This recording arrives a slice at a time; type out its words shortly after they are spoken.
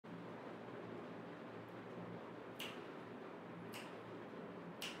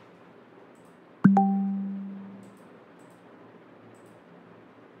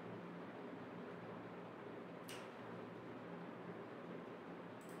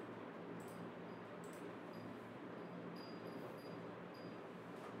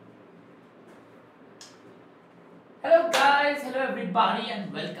everybody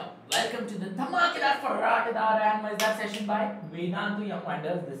and welcome to the Dhamakedar Farakedar and Mazdar session by Vedantu Young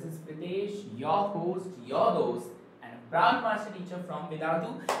Wonders. This is Pritesh, your host, your host and a proud master teacher from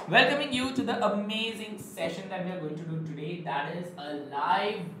Vedantu, welcoming you to the amazing session that we are going to do today. That is a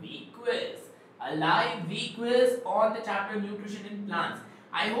live VQuiz. A live VQuiz on the chapter Nutrition in Plants.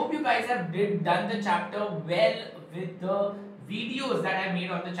 I hope you guys have done the chapter well with the videos that I made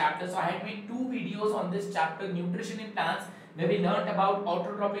on the chapter. So I had made two videos on this chapter, Nutrition in Plants, where we learnt about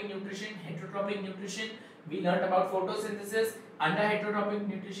autotrophic nutrition, heterotrophic nutrition. We learnt about photosynthesis. Under heterotrophic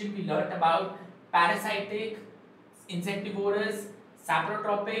nutrition, we learnt about parasitic, insectivorous,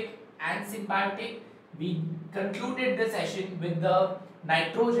 saprotrophic and symbiotic. We concluded the session with the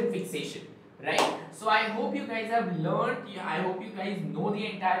nitrogen fixation. Right, so I hope you guys have learned. I hope you guys know the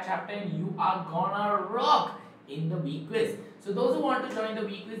entire chapter and you are gonna rock in the VQuiz. So those who want to join the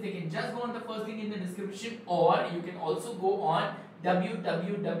VQuiz, they can just go on the first link in the description, or you can also go on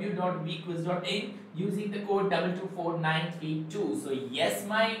www.vquiz.in using the code 224932. So yes,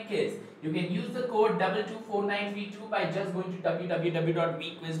 my kids, you can use the code 224932 by just going to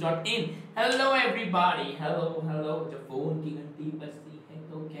www.vquiz.in. Hello everybody, hello. The phone की घंटी बजती है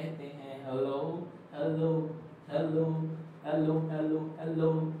तो कहते हैं hello.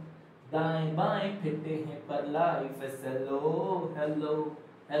 दाएं बाएं फिरते हैं पर life hello.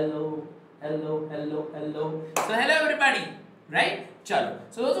 So hello everybody, right? Chalo.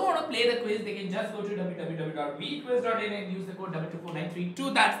 So those who want to play the quiz, they can just go to www.vquiz.in and use the code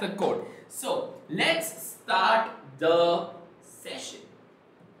 224932. That's the code. So let's start the session.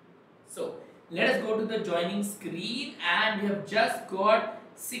 So let us go to the joining screen, and we have just got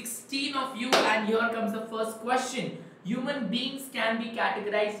 16 of you, and here comes the first question. Human beings can be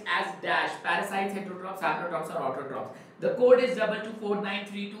categorized as dash: parasites, heterotrophs, saprotrophs, or autotrophs. The code is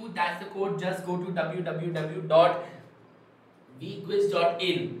 224932. That's the code. Just go to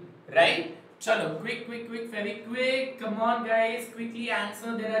www.vquiz.in. Right? Chalo, quick, very quick. Come on, guys, quickly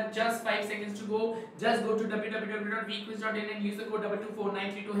answer. There are just 5 seconds to go. Just go to www.vquiz.in and use the code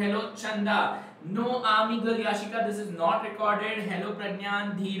 224932. Hello, Chanda. No, Army Girl Yashika, this is not recorded. Hello,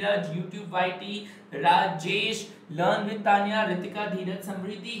 Pradnyan, Dheeraj, YouTube YT, Rajesh, Learn with Tanya, Ritika, Dheeraj,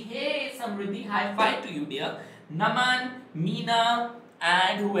 Samriddhi. Hey, Samriddhi, high five to you, dear. Naman, Meena,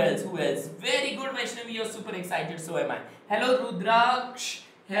 and who else? Very good, Vaishnavi, you're super excited, so am I. Hello, Rudraksh.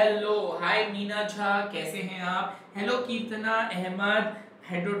 Hello, hi Meena Jha, कैसे हैं आप? Hello, Kirtana Ahmed.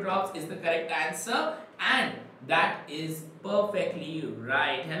 Heterotrophs is the correct answer, and that is perfectly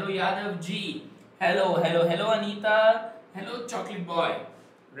right. Hello, Yadav Ji. Hello, Anita. Hello, Chocolate Boy.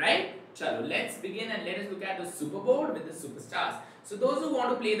 Right? Chalo, let's begin and let us look at the superboard with the superstars. So those who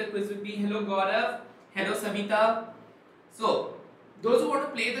want to play the quiz with me, hello Gaurav. Hello, Samita. So those who want to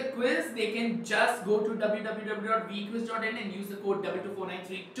play the quiz, they can just go to www.vquiz.in and use the code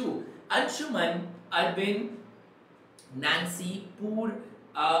 224932. Anshuman, Arvind, Nancy, Poor,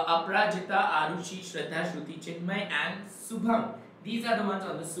 Aprajita, Arushi, Shraddha, Shruti, Chinmay, and Subham. These are the ones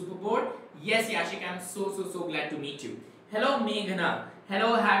on the superboard. Yes, Yashik, I'm so glad to meet you. Hello, Meghna.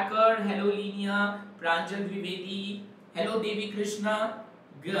 Hello, Hacker. Hello, Linia. Pranjal Vivedi. Hello, Devi Krishna.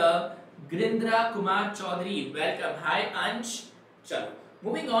 Grindra Kumar Chaudhary. Welcome. Hi, Ansh. Chalo.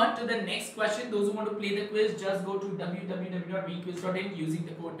 Moving on to the next question. Those who want to play the quiz, just go to www.vquiz.in using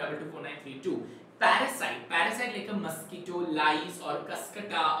the code 224932. Parasite like a mosquito, lice or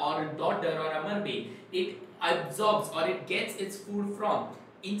cascata or a dodder or a mermaid. It absorbs or it gets its food from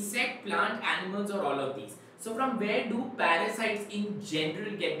insect, plant, animals, or all of these. So from where do parasites in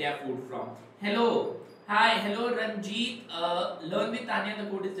general get their food from? Hello. Hi, hello Ranjit. Learn with Tanya, the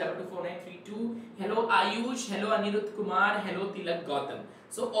code is 224932. Hello Ayush, hello Anirudh Kumar, hello Tilak Gautam.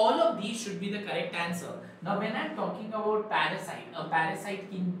 So all of these should be the correct answer. Now when I'm talking about parasite, a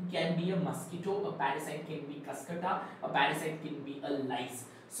parasite can be a mosquito, a parasite can be cascata, a parasite can be a lice.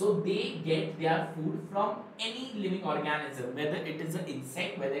 So they get their food from any living organism, whether it is an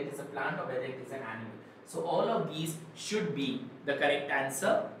insect, whether it is a plant, or whether it is an animal. So all of these should be the correct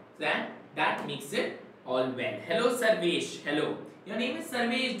answer. Then that makes it all well. Hello Sarvesh. Hello. Your name is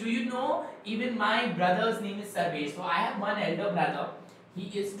Sarvesh. Do you know even my brother's name is Sarvesh? So I have one elder brother. He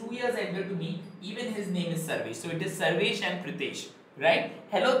is 2 years elder to me. Even his name is Sarvesh. So it is Sarvesh and Pritesh. Right?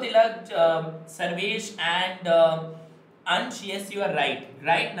 Hello Tilak, Sarvesh and Ansh. Yes, you are right.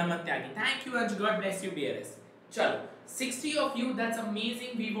 Right, Namatyagi. Thank you, Ansh. God bless you, dearest. Chalo. 60 of you. That's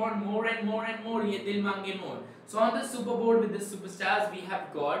amazing. We want more and more and more. Ye dil mange more. So on the superboard with the superstars, we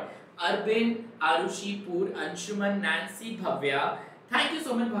have got Arvind, Arushi, Poor, Anshuman, Nancy, Bhavya. Thank you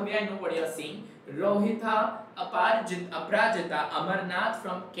so much, Bhavya. I know what you are saying. Rohitha, Aprajita, Amarnath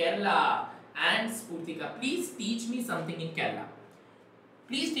from Kerala, and Spurtika. Please teach me something in Kerala.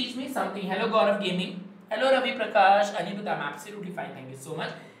 Please teach me something. Hello Gaurav Gaming. Hello Ravi Prakash. Anirudh, I'm absolutely fine. Thank you so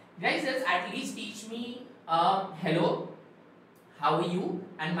much. Guys, just at least teach me hello, how are you,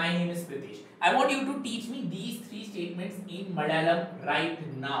 and my name is Pritesh. I want you to teach me these three statements in Malayalam right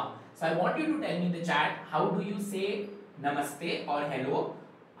now. So I want you to tell me in the chat, how do you say namaste or hello?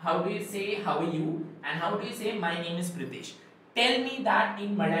 How do you say how are you? And how do you say my name is Pritesh? Tell me that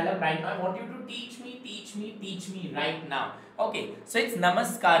in Malayalam right now. I want you to teach me right now. Okay, so it's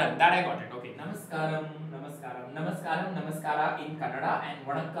namaskaram. That I got it. Okay, namaskaram, namaskaram, namaskaram, namaskara in Kannada and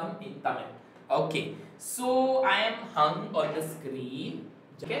vanakkam in Tamil. Okay, so I am hung on the screen.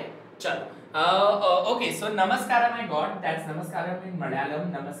 Okay, chalo. Okay, so namaskaram I got. That's namaskaram in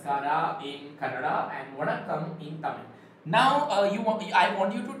Malayalam, namaskara in Kannada, and vanakkam in Tamil. Now, I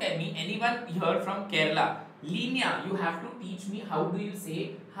want you to tell me, anyone here from Kerala? Linya, you have to teach me how do you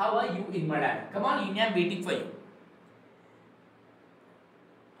say how are you in Malayalam. Come on, Linya, I'm waiting for you.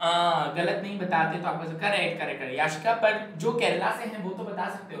 गलत नहीं बताते तो आपको correct Yashika, पर जो केरला से हैं वो तो बता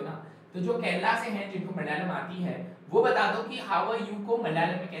सकते हो ना. तो जो केरला से हैं जिनको मलयालम आती है वो बता दो कि हाउ आर यू को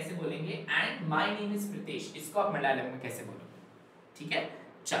मलयालम में कैसे बोलेंगे, and my name is Pritesh इसको आप मलयालम में कैसे बोलोगे. ठीक है,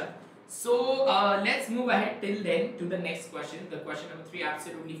 चलो. So let's move ahead till then to the next question. The question number 3,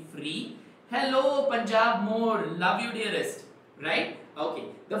 absolutely free. Hello Punjab more, love you dearest. Right? Okay.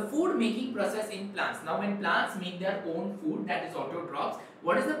 The food making process in plants. Now when plants make their own food, that is autotrophs,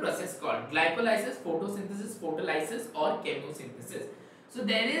 what is the process called? Glycolysis, photosynthesis, photolysis, or chemosynthesis? So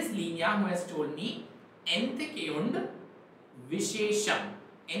there is Linya who has told me 𝐿 Vishesham.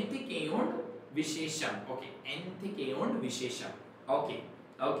 𝐿 Vishesham. Okay. 𝐿 Vishesham. Okay.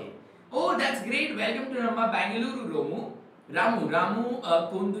 Okay. Oh, that's great. Welcome to Rama Bangalore, Ramu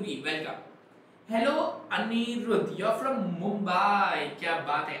Konduri. Welcome. Hello Anirudh, you're from Mumbai. Kya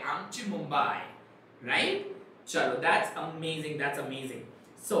baat hai? Amchi Mumbai, right? Chalo, that's amazing. That's amazing.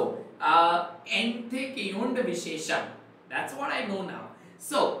 So, 𝐿 Vishesham. That's what I know now.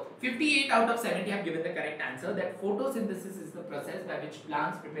 So, 58 out of 70 have given the correct answer. That photosynthesis is the process by which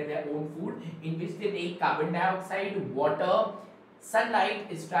plants prepare their own food, in which they take carbon dioxide, water, sunlight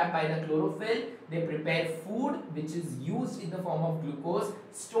is trapped by the chlorophyll. They prepare food which is used in the form of glucose,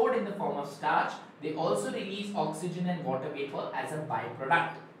 stored in the form of starch. They also release oxygen and water vapor as a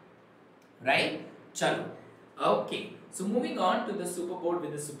byproduct. Right? Chalo. Okay. So moving on to the super board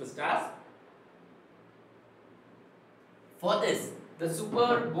with the superstars. For this, the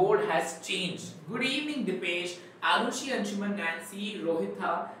super board has changed. Good evening Dipesh, Arushi, Anshuman, Nancy,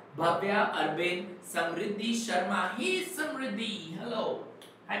 Rohitha, Bhavya, Arvind, Samriddhi, Sharma. Hey Samriddhi, hello,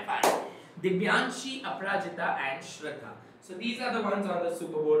 high five. Divyanshi, Aparajita, and Shraddha. So these are the ones on the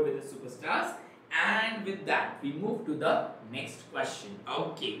super board with the superstars. And with that, we move to the next question.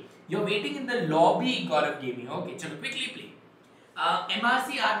 Okay, you're waiting in the lobby, Gaurav Gaming. Okay, chalo, quickly play.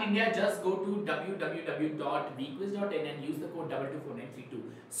 MRC Art India, just go to www.vquiz.in and use the code 224932.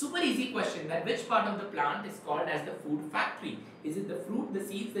 Super easy question. That which part of the plant is called as the food factory? Is it the fruit, the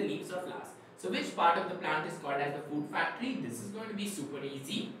seeds, the leaves, or flowers? So which part of the plant is called as the food factory? This is going to be super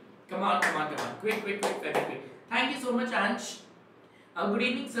easy. Come on. Quick, very quick. Thank you so much, Ansh. Good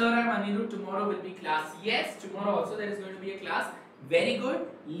evening, sir. I'm Anirudh. Tomorrow will be class. Yes, tomorrow also there is going to be a class. Very good.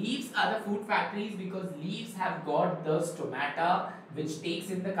 Leaves are the food factories because leaves have got the stomata which takes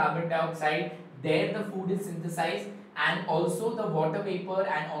in the carbon dioxide. There the food is synthesized, and also the water vapor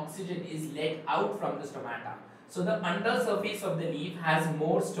and oxygen is let out from the stomata. So the under surface of the leaf has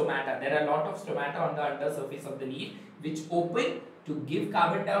more stomata. There are a lot of stomata on the under surface of the leaf which open to give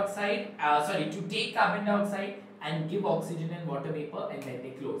carbon dioxide, to take carbon dioxide and give oxygen and water vapor, and then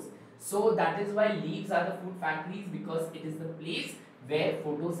they close. So that is why leaves are the food factories, because it is the place where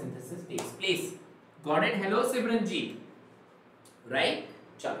photosynthesis takes place. Got it? Hello Simranji. Right?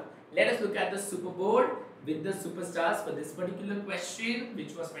 Chalo. Let us look at the super board with the superstars for this particular question,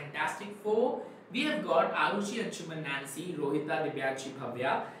 which was fantastic for. We have got Arushi, Anshuman, Nancy, Rohita, Divyanshi,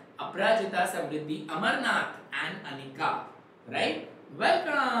 Bhavya, Aparajita, Samriddhi, Amarnath, and Anika. Right?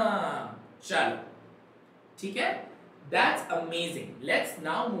 Welcome. Chalo. Okay? That's amazing. Let's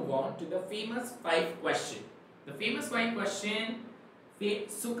now move on to the famous 5 question. The famous 5 question,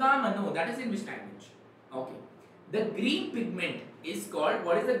 Sukha Mano, that is in which language? Okay. The green pigment is called,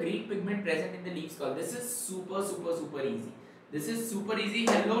 what is the green pigment present in the leaves called? This is super easy. This is super easy.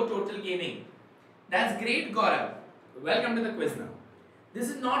 Hello Total Gaming. That's great, Gaurav. Welcome to the quiz now. This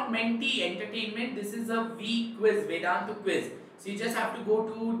is not Menti Entertainment. This is a VQuiz, Vedantu quiz. So you just have to go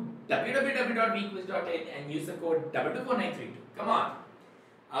to www.vquiz.in and use the code 224932. Come on.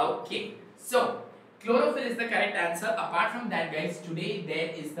 Okay. So, chlorophyll is the correct answer. Apart from that, guys, today there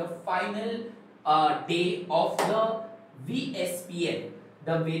is the final day of the VSPL.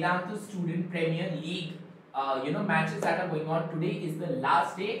 the Vedantu Student Premier League matches that are going on. Today is the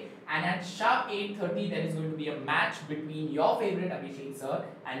last day, and at sharp 8:30 there is going to be a match between your favorite Abhishek sir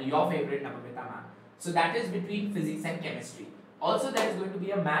and your favorite Navamita ma'am. So that is between physics and chemistry. Also there is going to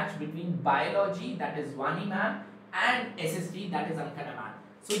be a match between biology, that is Vani ma'am, and SST, that is Ankana ma'am.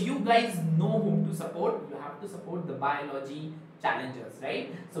 So you guys know whom to support. You have to support the biology challengers,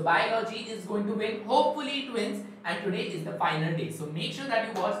 right? So biology is going to win. Hopefully it wins, and today is the final day. So make sure that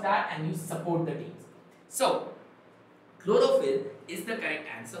you watch that and you support the teams. So chlorophyll is the correct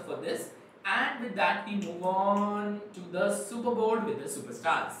answer for this. And with that we move on to the super board with the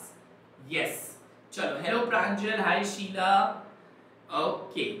superstars. Yes. Chalo. Hello Pranjal. Hi Sheila.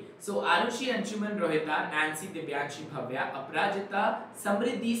 Okay, so Arushi, Anshuman, Rohita, Nancy, Divyanshi, Bhavya, Aprajita,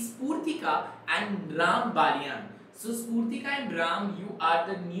 Samriddhi, Spurtika, and Ram Balian. So Spurtika and Ram, you are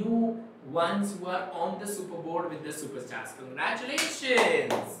the new ones who are on the super board with the superstars.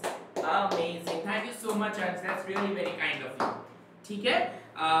 Congratulations! Amazing. Thank you so much, Alex. That's really very kind of you. Okay?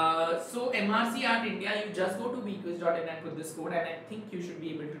 So MRC Art India, you just go to VQuiz.in and put this code, and I think you should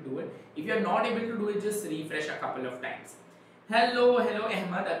be able to do it. If you are not able to do it, just refresh a couple of times. Hello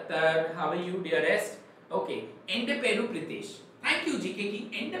Ahmad Akhtar, how are you dearest? Okay, Endeperu Pritesh. Thank you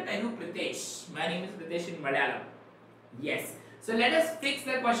GK. Endeperu Pritesh. My name is Pritesh in Malayalam. Yes. So let us fix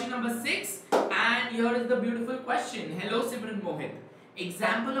the question number 6, and here is the beautiful question. Hello Simran Mohit.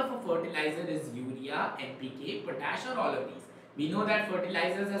 Example of a fertilizer is urea, NPK, potash, or all of these. We know that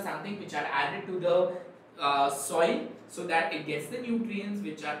fertilizers are something which are added to the soil so that it gets the nutrients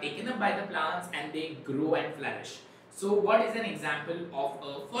which are taken up by the plants and they grow and flourish. So what is an example of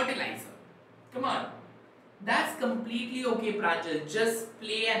a fertilizer? Come on. That's completely okay, Pranjal. Just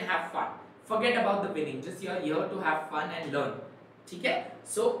play and have fun. Forget about the winning. Just you're here to have fun and learn. Okay?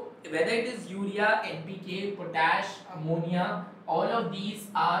 So whether it is urea, NPK, potash, ammonia, all of these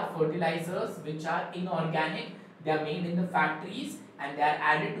are fertilizers which are inorganic. They are made in the factories and they are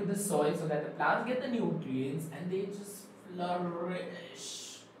added to the soil so that the plants get the nutrients and they just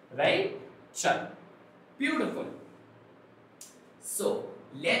flourish. Right? Chal. Beautiful. So,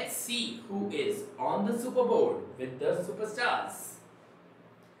 let's see who is on the super board with the superstars.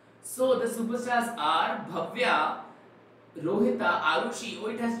 So, the superstars are Bhavya, Rohita, Arushi. Oh,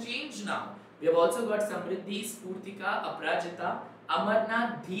 it has changed now. We have also got Samriddhi, Spurtika, Aprajita,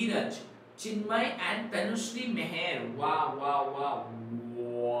 Amarnath, Dheeraj, Chinmay, and Tanushri Meher. Wow, wow, wow,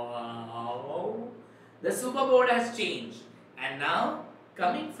 wow. The super board has changed. And now,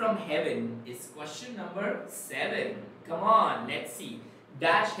 coming from heaven is question number 7. Come on, let's see.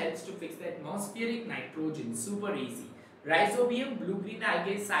 Dash helps to fix the atmospheric nitrogen. Super easy. Rhizobium, blue-green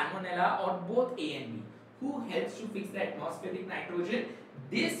algae, salmonella, or both A and B. Who helps to fix the atmospheric nitrogen?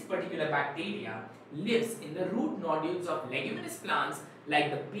 This particular bacteria lives in the root nodules of leguminous plants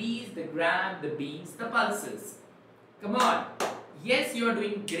like the peas, the gram, the beans, the pulses. Come on. Yes, you are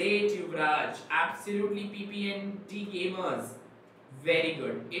doing great, Yuvraj. Absolutely, PPNT gamers. Very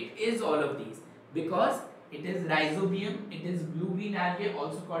good. It is all of these because it is rhizobium, it is blue-green algae,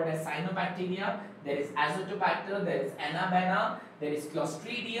 also called as cyanobacteria. There is azotobacter, there is anabana, there is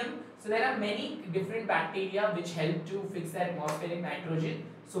clostridium. So there are many different bacteria which help to fix the atmospheric nitrogen.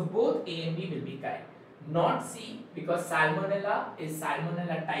 So both A and B will be correct. Not C, because salmonella is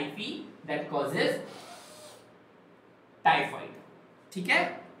Salmonella typhi that causes typhoid.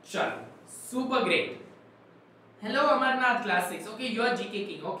 Okay? Sure. Super great. Hello Amarnath Class 6. Okay, you are GK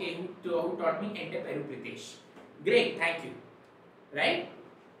King. Okay, who taught me Endeperu Pritesh. Great, thank you. Right?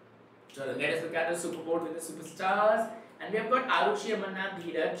 So let us look at the super board with the superstars. And we have got Arushi, Amarnath,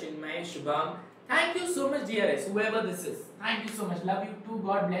 Dheeraj, Chinmay, Shubham. Thank you so much, dearest, whoever this is. Thank you so much. Love you too.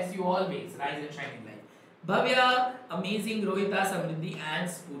 God bless you always. Rise and shine in light. Bhavya, amazing, Rohita, Samriddhi, and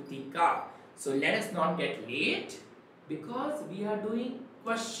Spurtika. So let us not get late because we are doing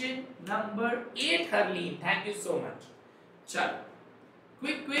question number 8, Harleen. Thank you so much. Chal.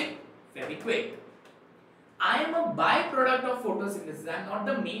 Quick, very quick. I am a byproduct of photosynthesis. I am not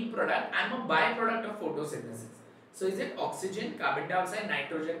the main product. I am a byproduct of photosynthesis. So is it oxygen, carbon dioxide,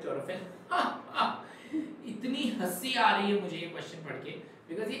 nitrogen, chlorophyll? इतनी हंसी आ रही है मुझे ये question पढ़ के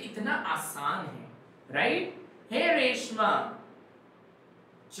because ये इतना आसान है, right? Hey रेशमा,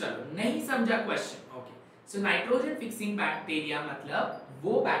 चलो नहीं समझा question. Okay, so nitrogen fixing bacteria मतलब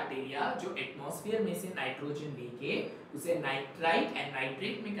वो बैक्टीरिया जो एटमॉस्फेयर में से नाइट्रोजन लेके उसे नाइट्राइट एंड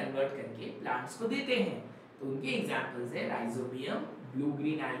नाइट्रेट में कन्वर्ट करके प्लांट्स को देते हैं. तो उनके एग्जांपल्स है राइजोबियम, ब्लू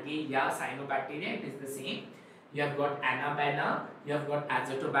ग्रीन एल्गे या cyanobacteria. It is the same. You have got Anabana, you have got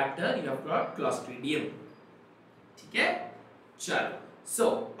Azotobacter, you have got Clostridium. ठीक है? चलो. So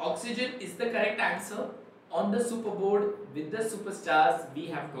oxygen is the correct answer. on the super board with the superstars we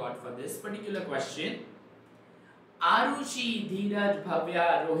have got for this particular question. Arushi, Dheeraj,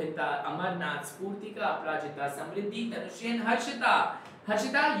 Bhavya, Rohita, Amarnath, Spurtika, Aprajita, Samriddhi, Tanushi and Harshita.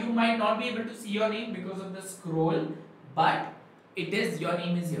 Harshita, you might not be able to see your name because of the scroll, but it is, your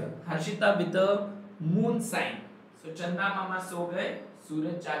name is here. Harshita with the moon sign. So Chanda Mama so gaye,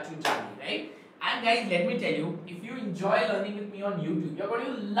 Suraj Chachu Chali, right? And guys, let me tell you, if you enjoy learning with me on YouTube, you're going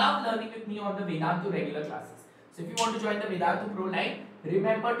to love learning with me on the Vedantu regular classes. So if you want to join the Vedantu Pro line,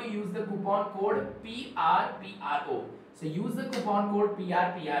 remember to use the coupon code PRPRO. So use the coupon code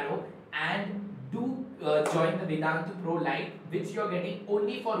PRPRO and do join the Vedantu Pro line, which you are getting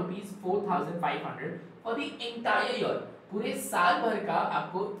only for rupees 4,500 for the entire year. पूरे साल भर का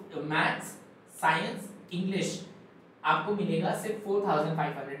आपको maths, science, English आपको मिलेगा सिर्फ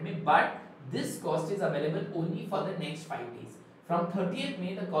 4,500 में, but this cost is available only for the next 5 days. From 30th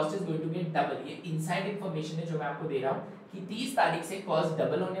May the cost is going to get double. ये inside information है जो मैं आपको दे रहा हूँ कि 30 तारीख से cost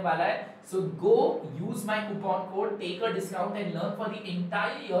double होने वाला है. So go use my coupon code, take a discount and learn for the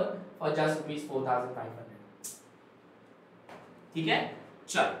entire year for just rupees 4,500. ठीक है?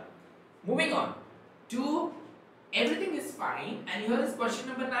 चलो. Moving on to everything is fine, and here is question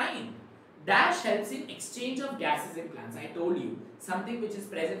number 9. Dash helps in exchange of gases in plants. I told you, something which is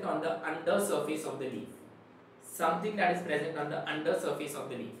present on the under surface of the leaf. Something that is present on the under surface of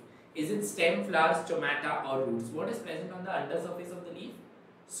the leaf. Is it stem, flowers, stomata or roots? What is present on the under surface of the leaf?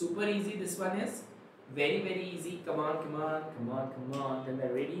 Super easy, this one is. Very, very easy. Come on, come on, come on, come on. Turn the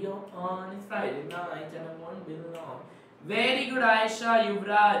radio on. It's Friday night and I won't be long. Very good, Aisha,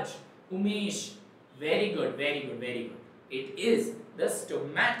 Yuvraj, Umesh. Very good, very good, very good. It is the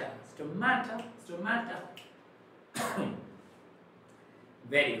stomata. Stomata.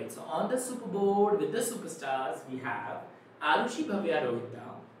 Very good. So on the super board with the superstars we have Arushi, Bhavya, Rohita,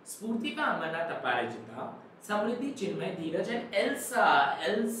 Spurtika, Amarnath, Aparajita, Samriddhi, Chinmay, Dheeraj and Elsa.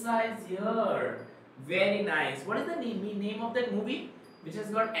 Elsa is here. Very nice. What is the name of that movie which has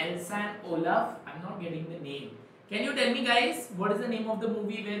got Elsa and Olaf? I'm not getting the name. Can you tell me, guys, what is the name of the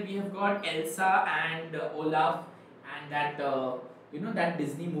movie where we have got Elsa and Olaf and that that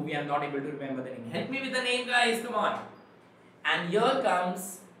Disney movie? I'm not able to remember the name. Help me with the name, guys. Come on. And here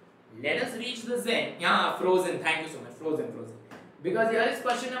comes, let us reach the Zen. Yeah, Frozen. Thank you so much. Frozen. Because here is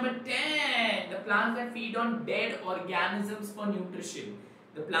question number 10. The plants that feed on dead organisms for nutrition.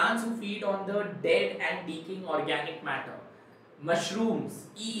 The plants who feed on the dead and decaying organic matter. Mushrooms,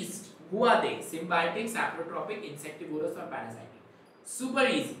 yeast. Who are they? Symbiotic, saprotropic, insectivorous or parasitic? Super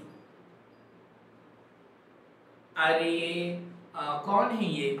easy. अरे कौन है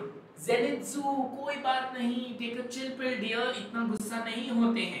ये? 𝐍𝐮𝐭𝐫𝐢𝐭𝐤, कोई बात नहीं. Take a chill pill, dear. इतना गुस्सा नहीं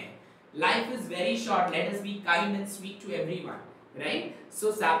होते हैं. Life is very short. Let us be kind and sweet to everyone, right?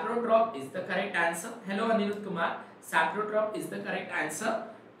 So saprotrop is the correct answer. Hello Anirudh Kumar. Saprotrop is the correct answer.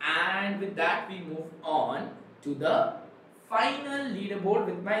 And with that we move on to the final leaderboard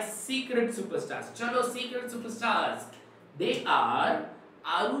with my secret superstars. Chalo, secret superstars. They are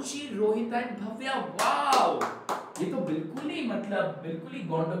Arushi, Rohita and Bhavya. Wow! ये तो बिल्कुल ही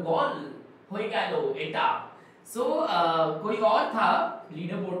गोंडगोल हो गया लो एटा. So कोई और था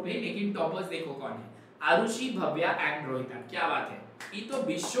leaderboard पे, लेकिन टॉपर्स देखो कौन है. आरुषि, भव्या एंड रोहिता. क्या बात है, ये तो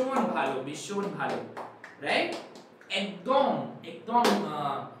बिशोन भालो, राइट? एकदम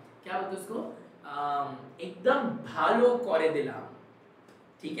क्या बोलते उसको, एकदम भालो करे दिला.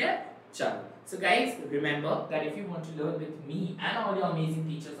 ठीक है, चलो. So guys, remember that if you want to learn with me and all your amazing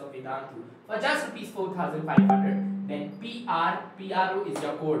teachers of Vedantu for just rupees 4,500, then PRPRO is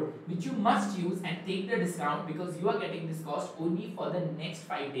your code which you must use and take the discount, because you are getting this cost only for the next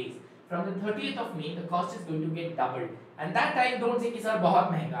 5 days. From the 30th of May, the cost is going to get doubled. And that time, don't say कि sir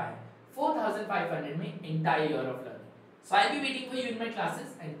बहुत महंगा है. 4,500 में entire year of learning. So I'll be waiting for you in my classes.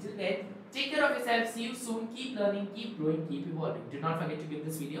 Until then, take care of yourself. See you soon. Keep learning, keep growing, keep evolving. Do not forget to give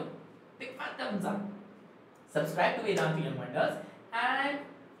this video big fat thumbs up. Subscribe to Vedantu Young Wonders and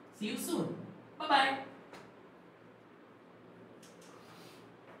see you soon. Bye bye.